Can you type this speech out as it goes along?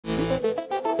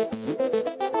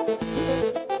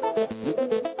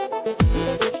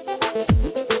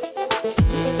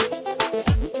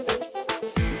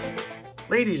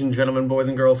Ladies and gentlemen, boys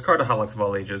and girls, cardaholics of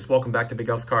all ages, welcome back to Big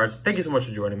House Cards. Thank you so much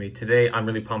for joining me. Today, I'm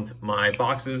really pumped. My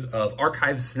boxes of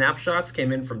Archives Snapshots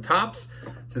came in from Topps.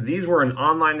 So these were an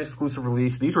online exclusive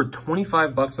release. These were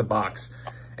 25 bucks a box.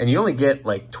 And you only get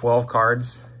like 12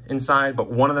 cards inside,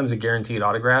 but one of them is a guaranteed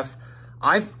autograph.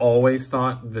 I've always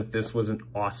thought that this was an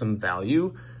awesome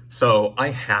value, so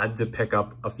I had to pick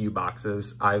up a few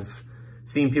boxes. I've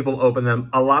seen people open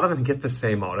them. A lot of them get the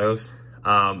same autos.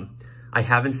 I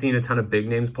haven't seen a ton of big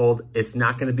names pulled. It's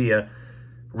not going to be a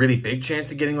really big chance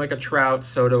of getting like a Trout,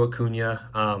 Soto,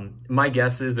 Acuna. My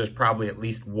guess is there's probably at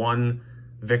least one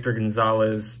Victor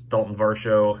Gonzalez, Dalton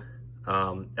Varsho,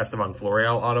 Esteban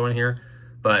Florial auto in here.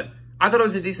 But I thought it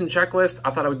was a decent checklist.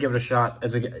 I thought I would give it a shot.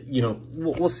 As a, you know,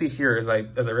 we'll see here as I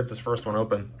rip this first one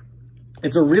open.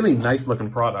 It's a really nice looking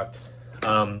product,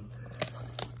 and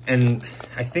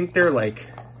I think they're like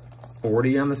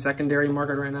 40 on the secondary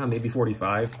market right now, maybe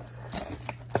 45.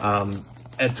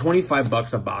 At 25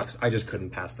 bucks a box, I just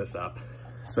couldn't pass this up.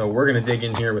 So we're gonna dig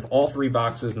in here with all three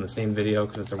boxes in the same video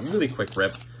because it's a really quick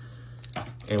rip,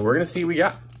 and we're gonna see what we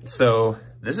got. So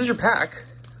this is your pack.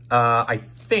 I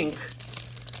think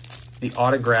the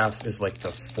autograph is like the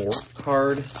fourth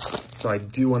card, so I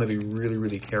do want to be really,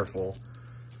 really careful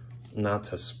not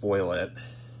to spoil it.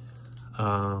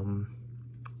 I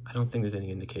don't think there's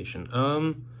any indication.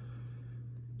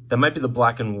 That might be the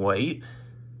black and white.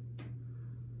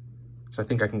 So I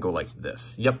think I can go like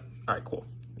this. Yep. All right, cool.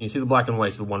 You see the black and white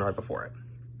is the one right before it.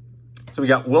 So we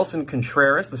got Wilson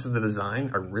Contreras. This is the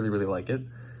design. I really, really like it.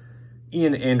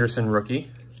 Ian Anderson, rookie.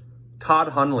 Todd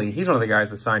Hundley. He's one of the guys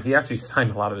that signed. He actually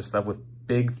signed a lot of his stuff with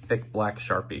big, thick black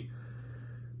Sharpie.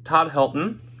 Todd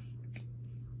Helton.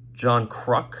 John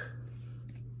Kruk.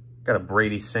 Got a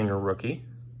Brady Singer rookie.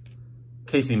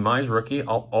 Casey Mize rookie.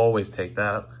 I'll always take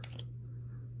that.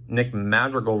 Nick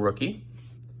Madrigal rookie.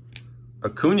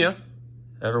 Acuna.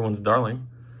 Everyone's darling.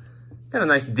 Got a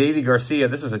nice Davy Garcia.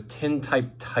 This is a tin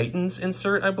type Titans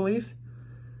insert, I believe.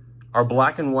 Our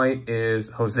black and white is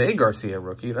Jose Garcia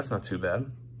rookie. That's not too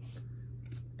bad.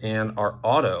 And our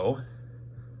auto,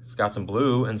 it's got some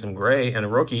blue and some gray and a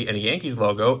rookie and a Yankees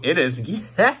logo. It is,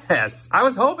 yes! I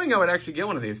was hoping I would actually get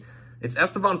one of these. It's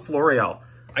Esteban Florial.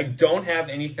 I don't have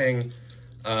anything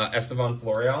Esteban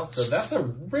Florial, so that's a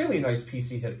really nice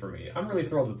PC hit for me. I'm really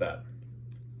thrilled with that.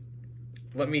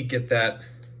 Let me get that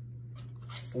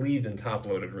sleeved and top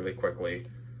loaded really quickly.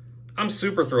 I'm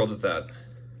super thrilled with that.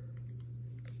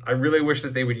 I really wish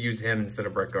that they would use him instead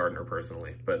of Brett Gardner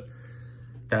personally, but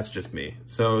that's just me.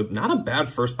 So not a bad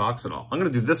first box at all. I'm gonna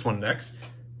do this one next.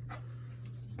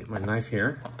 Get my knife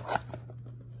here.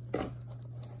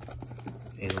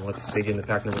 And let's dig into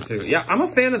pack number 2. Yeah, I'm a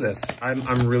fan of this.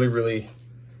 I'm really, really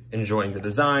enjoying the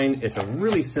design. It's a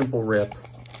really simple rip.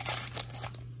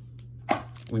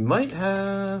 We might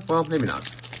have, well, maybe not.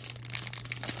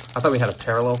 I thought we had a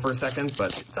parallel for a second,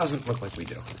 but it doesn't look like we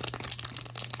do.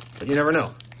 But you never know.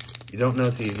 You don't know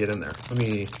till you get in there. Let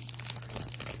me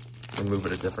move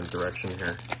it a different direction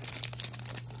here.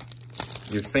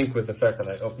 You'd think with the fact that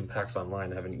I open packs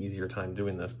online, I have an easier time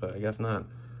doing this, but I guess not.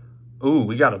 Ooh,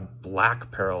 we got a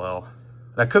black parallel.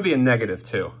 That could be a negative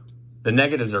too. The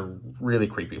negatives are really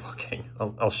creepy looking.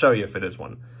 I'll show you if it is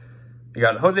one. You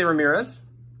got Jose Ramirez,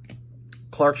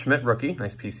 Clark Schmidt, rookie,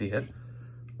 nice PC hit.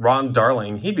 Ron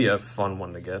Darling, he'd be a fun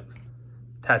one to get.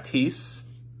 Tatis,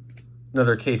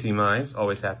 another Casey Mize,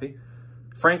 always happy.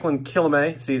 Franklin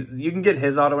Kilome, see, you can get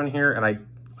his auto in here, and I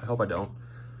hope I don't.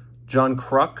 John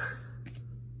Kruk,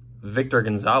 Victor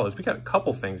Gonzalez. We got a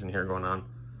couple things in here going on.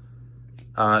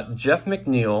 Jeff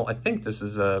McNeil, I think this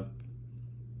is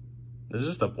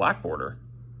just a black border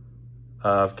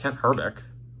of Kent Herbeck.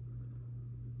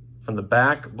 From the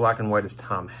back, black and white is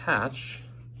Tom Hatch.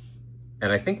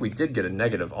 And I think we did get a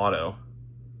negative auto.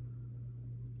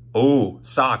 Oh,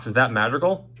 Sox, is that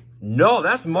Madrigal? No,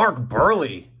 that's Mark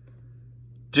Burley.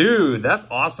 Dude, that's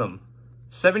awesome.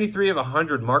 73 of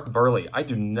 100, Mark Burley. I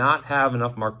do not have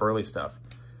enough Mark Burley stuff.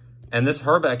 And this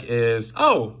Herbeck is,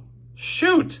 oh,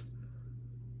 shoot.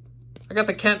 I got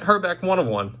the Kent Herbeck 1 of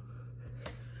 1.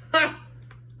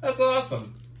 That's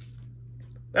awesome.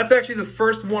 That's actually the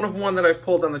first 1 of 1 that I've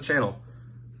pulled on the channel.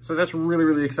 So that's really,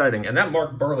 really exciting. And that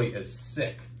Mark Burley is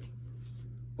sick.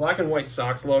 Black and white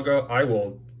Sox logo. I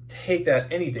will take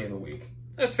that any day of the week.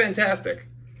 That's fantastic.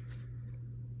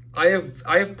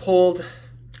 I've pulled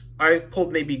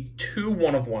maybe 2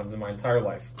 1 of 1s in my entire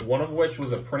life. One of which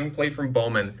was a printing plate from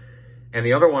Bowman. And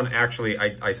the other one, actually,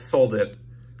 I sold it.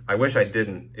 I wish I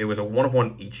didn't. It was a 1 of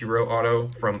 1 Ichiro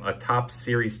auto from a Topps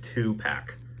Series 2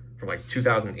 pack from like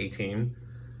 2018.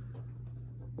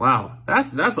 Wow,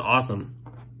 that's awesome.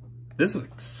 This is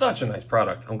such a nice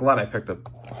product. I'm glad I picked up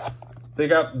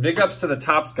Big ups to the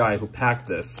Topps guy who packed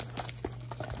this.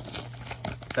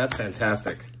 That's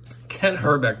fantastic. Kent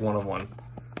Herbeck, 1 of 1.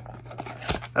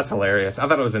 That's hilarious. I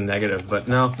thought it was a negative, but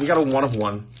no, we got a 1 of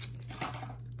 1.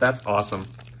 That's awesome.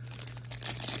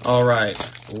 All right,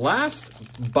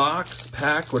 last box,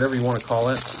 pack, whatever you want to call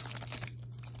it.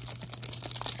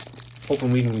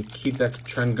 Hoping we can keep that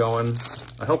trend going.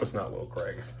 I hope it's not Will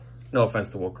Craig. No offense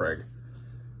to Will Craig.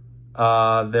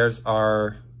 There's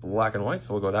our black and white,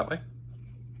 so we'll go that way.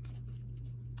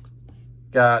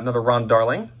 Got another Ron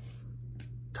Darling,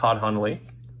 Todd Hundley,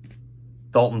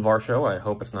 Dalton Varsho. I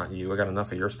hope it's not you. I got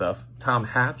enough of your stuff. Tom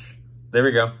Hatch. There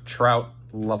we go. Trout.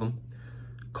 Love him.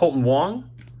 Colton Wong.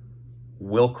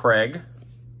 Will Craig.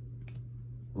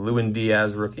 Lewin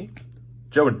Diaz, rookie.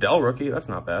 Joe Adell, rookie. That's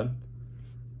not bad.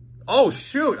 Oh,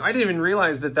 shoot. I didn't even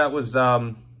realize that was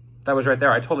right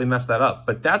there. I totally messed that up.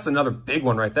 But that's another big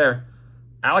one right there.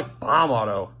 Alec Baum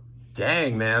auto.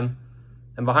 Dang, man.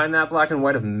 And behind that, black and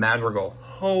white of Madrigal.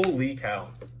 Holy cow.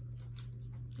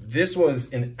 This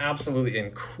was an absolutely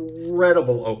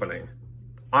incredible opening.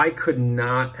 I could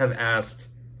not have asked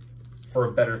for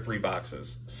a better 3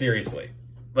 boxes. Seriously.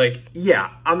 Like, yeah,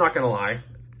 I'm not going to lie.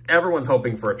 Everyone's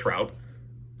hoping for a Trout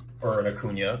or an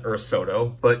Acuna or a Soto.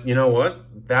 But you know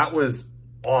what? That was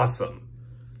awesome.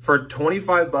 For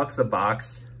 25 bucks a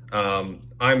box,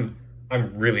 I'm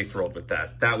really thrilled with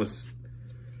that. That was,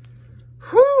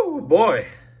 whew, boy.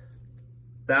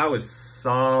 That was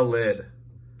solid.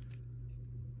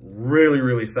 Really,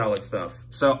 really solid stuff.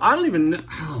 So I don't even know,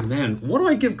 oh man, what do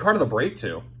I give card of the break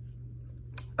to?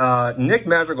 Nick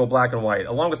Madrigal, black and white,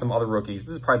 along with some other rookies.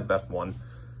 This is probably the best one.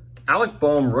 Alec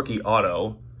Boehm, rookie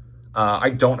auto.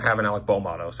 I don't have an Alec Boehm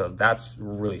auto, so that's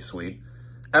really sweet.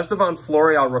 Estevan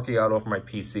Florial, rookie auto for my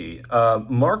PC.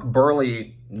 Mark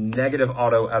Burley, negative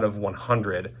auto out of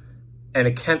 100. And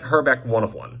a Kent Herbeck, 1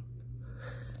 of 1.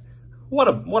 What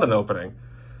an opening.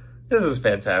 This is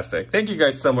fantastic. Thank you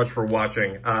guys so much for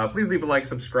watching. Please leave a like,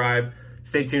 subscribe.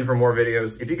 Stay tuned for more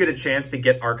videos. If you get a chance to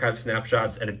get archive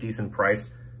snapshots at a decent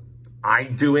price, I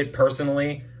do it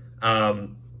personally.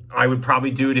 I would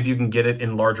probably do it if you can get it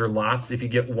in larger lots. If you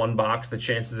get 1 box, the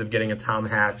chances of getting a Tom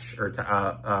Hatch or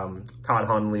Todd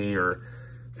Hundley or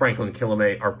Franklin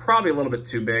Kilome are probably a little bit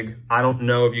too big. I don't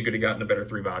know if you could have gotten a better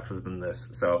 3 boxes than this.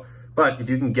 So, but if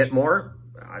you can get more,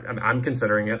 I'm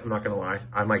considering it. I'm not going to lie.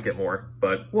 I might get more,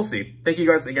 but we'll see. Thank you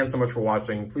guys again so much for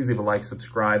watching. Please leave a like,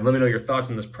 subscribe. Let me know your thoughts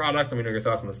on this product. Let me know your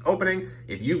thoughts on this opening.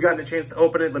 If you've gotten a chance to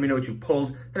open it, let me know what you pulled.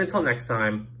 And until next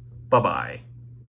time, bye-bye.